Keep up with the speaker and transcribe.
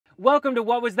Welcome to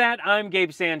What Was That? I'm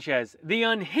Gabe Sanchez. The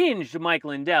unhinged Mike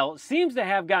Lindell seems to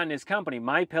have gotten his company,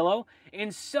 MyPillow,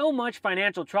 in so much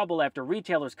financial trouble after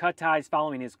retailers cut ties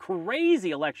following his crazy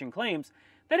election claims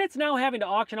that it's now having to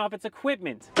auction off its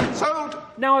equipment. Sold!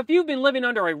 Now, if you've been living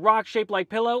under a rock shaped like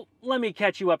pillow, let me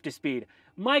catch you up to speed.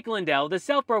 Mike Lindell, the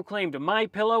self-proclaimed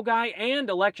MyPillow guy and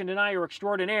election denier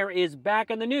extraordinaire, is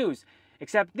back in the news.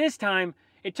 Except this time,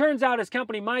 it turns out his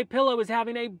company MyPillow is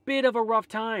having a bit of a rough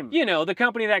time. You know, the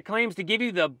company that claims to give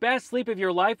you the best sleep of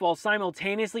your life while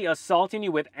simultaneously assaulting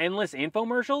you with endless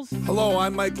infomercials? Hello,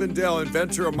 I'm Mike Lindell,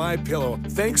 inventor of MyPillow.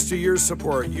 Thanks to your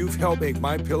support, you've helped make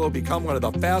MyPillow become one of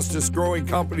the fastest growing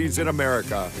companies in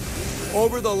America.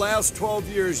 Over the last 12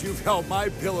 years, you've helped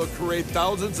MyPillow create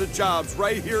thousands of jobs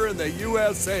right here in the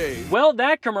USA. Well,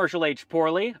 that commercial aged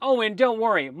poorly. Oh, and don't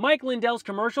worry, Mike Lindell's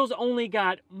commercials only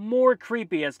got more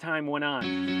creepy as time went on.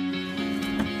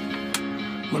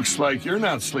 Looks like you're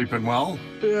not sleeping well.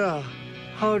 Yeah,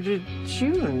 how did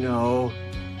you know?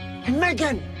 Hey,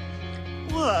 Megan!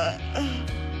 What?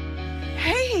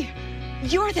 Hey,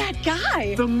 you're that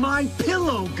guy! The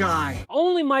MyPillow guy!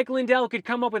 Only Mike Lindell could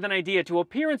come up with an idea to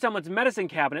appear in someone's medicine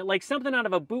cabinet like something out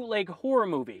of a bootleg horror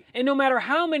movie. And no matter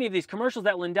how many of these commercials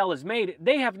that Lindell has made,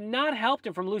 they have not helped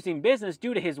him from losing business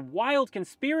due to his wild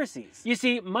conspiracies. You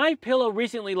see, MyPillow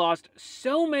recently lost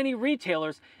so many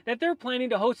retailers that they're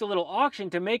planning to host a little auction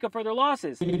to make up for their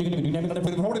losses. The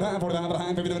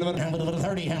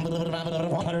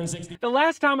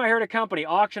last time I heard a company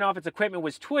auction off its equipment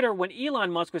was Twitter, when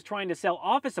Elon Musk was trying to sell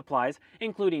office supplies,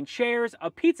 including chairs, a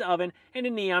pizza oven, and a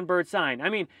neon bird sign. I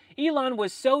mean, Elon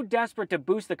was so desperate to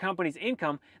boost the company's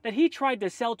income that he tried to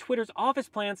sell Twitter's office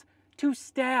plans to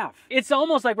staff. It's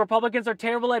almost like Republicans are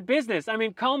terrible at business. I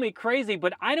mean, call me crazy,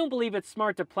 but I don't believe it's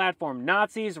smart to platform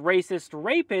Nazis, racists,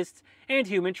 rapists, and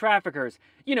human traffickers.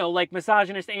 You know, like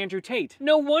misogynist Andrew Tate.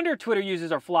 No wonder Twitter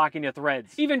users are flocking to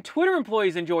Threads. Even Twitter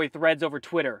employees enjoy Threads over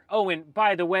Twitter. Oh, and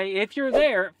by the way, if you're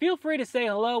there, feel free to say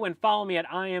hello and follow me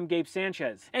at I am Gabe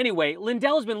Sanchez. Anyway,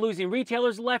 Lindell's been losing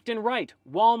retailers left and right.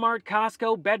 Walmart,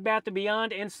 Costco, Bed Bath &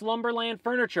 Beyond, and Slumberland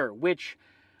Furniture, which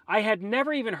I had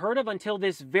never even heard of until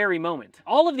this very moment.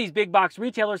 All of these big box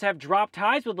retailers have dropped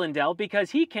ties with Lindell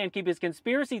because he can't keep his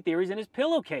conspiracy theories in his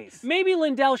pillowcase. Maybe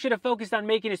Lindell should have focused on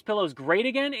making his pillows great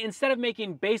again instead of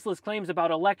making baseless claims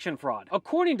about election fraud.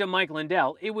 According to Mike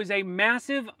Lindell, it was a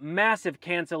massive, massive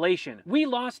cancellation. We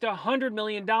lost $100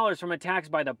 million from attacks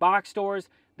by the box stores,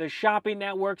 the shopping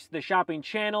networks, the shopping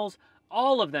channels.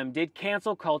 All of them did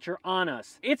cancel culture on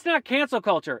us. It's not cancel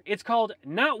culture. It's called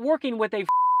not working with a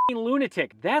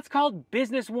lunatic. That's called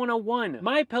Business 101.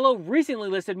 MyPillow recently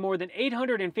listed more than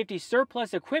 850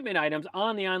 surplus equipment items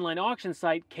on the online auction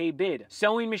site KBid.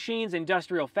 Sewing machines,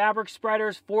 industrial fabric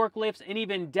spreaders, forklifts, and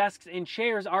even desks and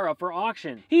chairs are up for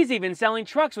auction. He's even selling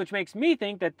trucks, which makes me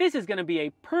think that this is going to be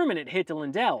a permanent hit to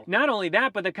Lindell. Not only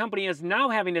that, but the company is now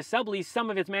having to sublease some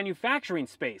of its manufacturing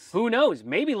space. Who knows?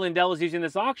 Maybe Lindell is using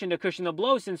this auction to cushion the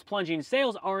blow, since plunging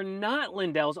sales are not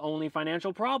Lindell's only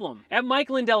financial problem. At Mike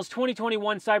Lindell's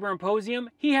 2021 Cybersymposium,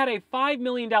 he had a $5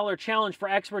 million challenge for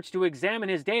experts to examine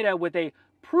his data with a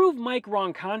Prove Mike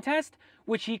Wrong contest,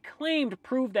 which he claimed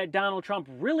proved that Donald Trump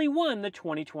really won the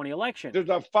 2020 election. There's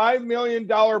a $5 million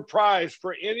prize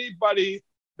for anybody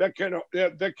that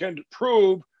can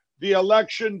prove the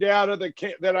election data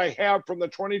that I have from the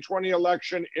 2020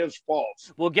 election is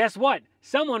false. Well, guess what?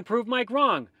 Someone proved Mike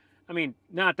wrong. I mean,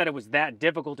 not that it was that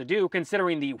difficult to do,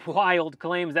 considering the wild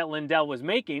claims that Lindell was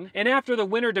making. And after the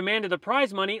winner demanded the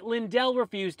prize money, Lindell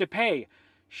refused to pay.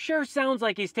 Sure sounds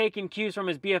like he's taking cues from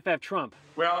his BFF Trump.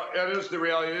 Well, it is the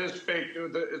reality. It is fake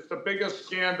news. It's the biggest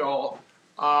scandal.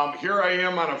 Here I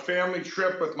am on a family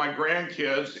trip with my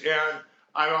grandkids, and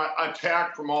I'm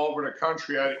attacked from all over the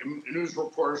country. News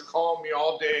reporters call me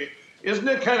all day. Isn't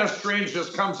it kind of strange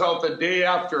this comes out the day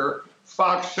after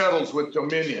Fox settles with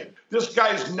Dominion? This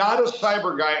guy's not a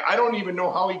cyber guy. I don't even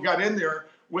know how he got in there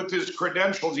with his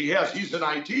credentials he has. He's an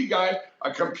IT guy,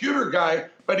 a computer guy,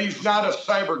 but he's not a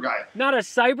cyber guy. Not a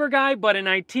cyber guy, but an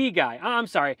IT guy. I'm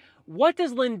sorry. What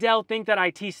does Lindell think that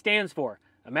IT stands for?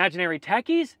 Imaginary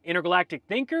techies? Intergalactic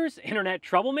thinkers? Internet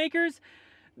troublemakers?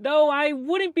 Though I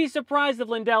wouldn't be surprised if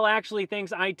Lindell actually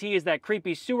thinks IT is that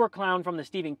creepy sewer clown from the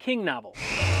Stephen King novel.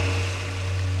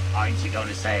 Aren't you going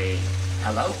to say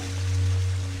hello?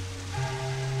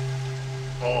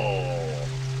 Oh,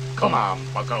 come on,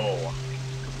 bucko.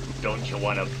 Don't you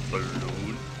want a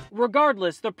balloon?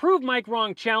 Regardless, the Prove Mike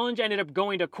Wrong challenge ended up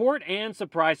going to court, and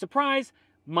surprise, surprise,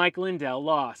 Mike Lindell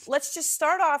lost. Let's just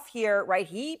start off here, right?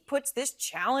 He puts this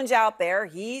challenge out there.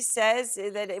 He says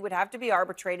that it would have to be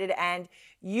arbitrated, and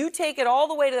you take it all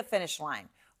the way to the finish line.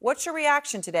 What's your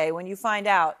reaction today when you find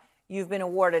out you've been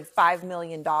awarded $5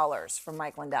 million from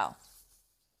Mike Lindell.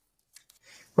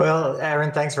 Well,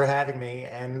 Aaron, thanks for having me.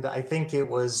 And I think it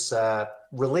was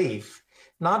relief,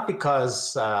 not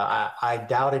because I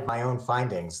doubted my own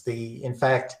findings. In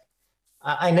fact,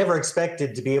 I never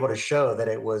expected to be able to show that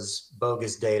it was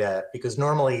bogus data, because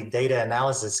normally data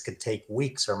analysis could take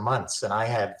weeks or months, and I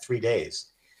had 3 days.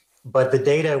 But the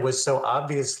data was so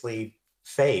obviously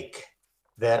fake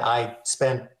that I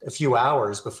spent a few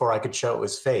hours before I could show it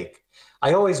was fake.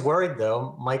 I always worried,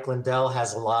 though. Mike Lindell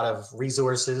has a lot of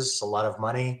resources, a lot of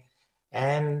money,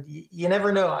 and you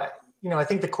never know. I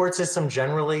think the court system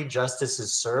generally, justice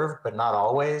is served, but not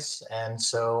always. And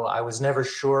so I was never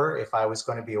sure if I was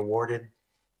going to be awarded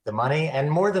the money.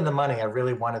 And more than the money, I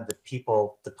really wanted the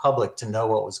people, the public, to know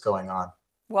what was going on.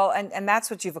 Well, and that's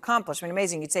what you've accomplished. I mean,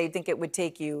 amazing. You'd say you'd think it would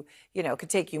take you, could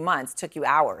take you months, took you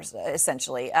hours,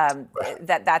 essentially. Right.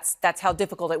 That's how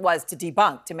difficult it was to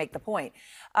debunk, to make the point.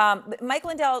 Mike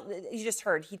Lindell, you just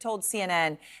heard, he told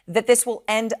CNN that this will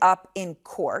end up in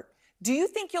court. Do you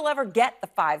think you'll ever get the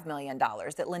 $5 million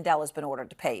that Lindell has been ordered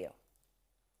to pay you?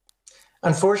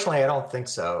 Unfortunately, I don't think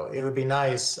so. It would be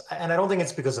nice. And I don't think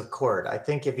it's because of court. I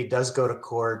think if he does go to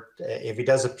court, if he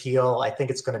does appeal, I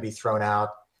think it's going to be thrown out.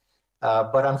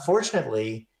 But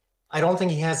unfortunately, I don't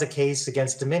think he has a case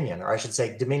against Dominion, or I should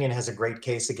say Dominion has a great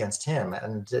case against him.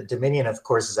 And Dominion, of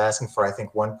course, is asking for, I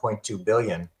think, $1.2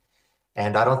 billion.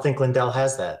 And I don't think Lindell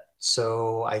has that.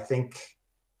 So I think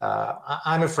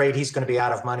I'm afraid he's going to be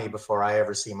out of money before I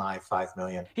ever see my $5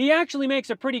 million. He actually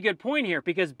makes a pretty good point here,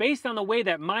 because based on the way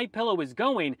that MyPillow is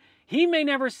going, he may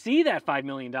never see that $5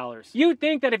 million. You'd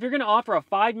think that if you're going to offer a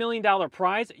 $5 million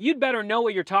prize, you'd better know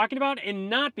what you're talking about and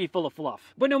not be full of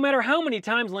fluff. But no matter how many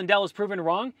times Lindell is proven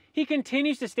wrong, he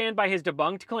continues to stand by his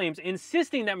debunked claims,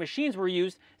 insisting that machines were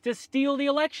used to steal the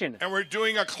election. And we're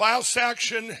doing a class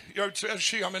action.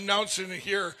 Actually, I'm announcing it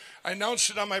here. I announced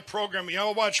it on my program. You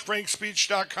all watch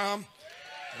frankspeech.com?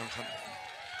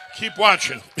 Keep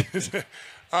watching.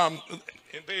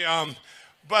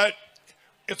 But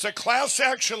it's a class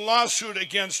action lawsuit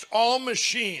against all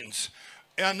machines,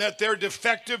 and that they're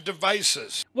defective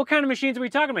devices. What kind of machines are we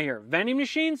talking about here? Vending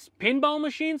machines? Pinball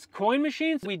machines? Coin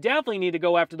machines? We definitely need to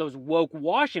go after those woke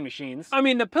washing machines. I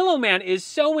mean, the Pillow Man is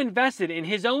so invested in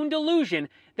his own delusion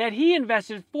that he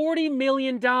invested $40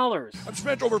 million. I've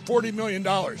spent over $40 million.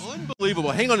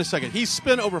 Unbelievable. Hang on a second. He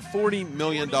spent over $40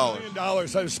 million. $40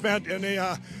 million I've spent,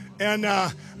 and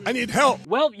I need help.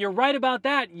 Well, you're right about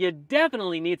that. You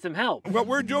definitely need some help. What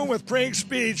we're doing with Frank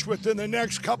Speech within the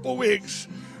next couple weeks,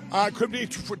 could be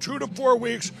for 2 to 4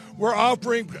 weeks, we're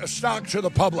offering stock to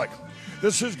the public.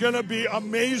 This is going to be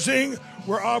amazing.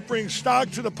 We're offering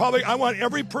stock to the public. I want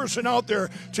every person out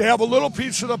there to have a little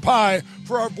piece of the pie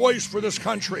for our voice for this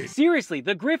country. Seriously,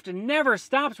 the grift never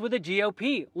stops with the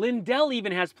GOP. Lindell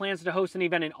even has plans to host an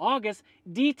event in August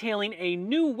detailing a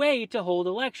new way to hold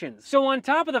elections. So on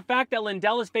top of the fact that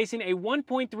Lindell is facing a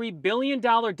 $1.3 billion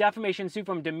defamation suit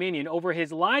from Dominion over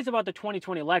his lies about the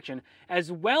 2020 election,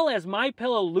 as well as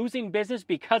MyPillow losing business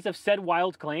because of said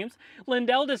wild claims,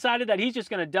 Lindell decided that he's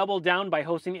just going to double down by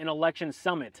hosting an election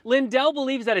summit. Lindell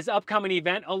believes that his upcoming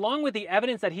event, along with the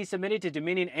evidence that he submitted to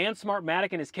Dominion and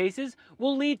Smartmatic in his cases,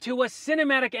 will lead to a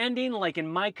cinematic ending like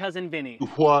in My Cousin Vinny.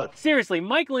 What? Seriously,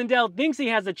 Mike Lindell thinks he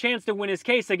has a chance to win his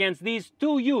case against these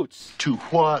two Utes. To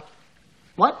what?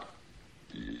 What?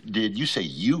 Did you say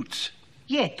Utes?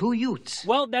 Yeah, 2 Utes.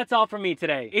 Well, that's all from me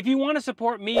today. If you want to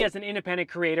support me as an independent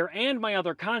creator and my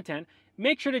other content,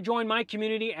 make sure to join my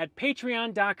community at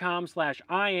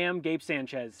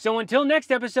patreon.com/IamGabeSanchez. So until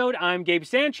next episode, I'm Gabe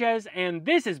Sanchez, and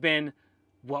this has been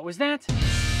What Was That?